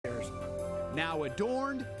Now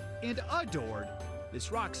adorned and adored,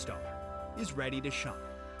 this rock star is ready to shine.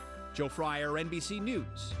 Joe Fryer, NBC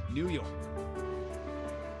News, New York.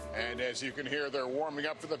 And as you can hear, they're warming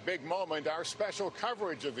up for the big moment. Our special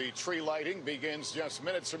coverage of the tree lighting begins just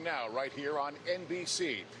minutes from now, right here on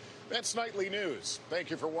NBC. That's Nightly News.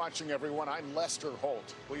 Thank you for watching, everyone. I'm Lester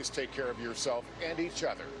Holt. Please take care of yourself and each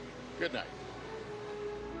other. Good night.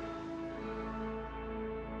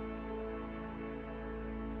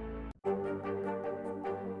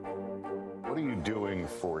 What are you doing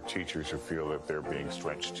for teachers who feel that they're being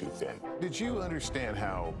stretched too thin? Did you understand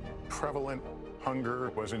how prevalent hunger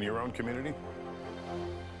was in your own community?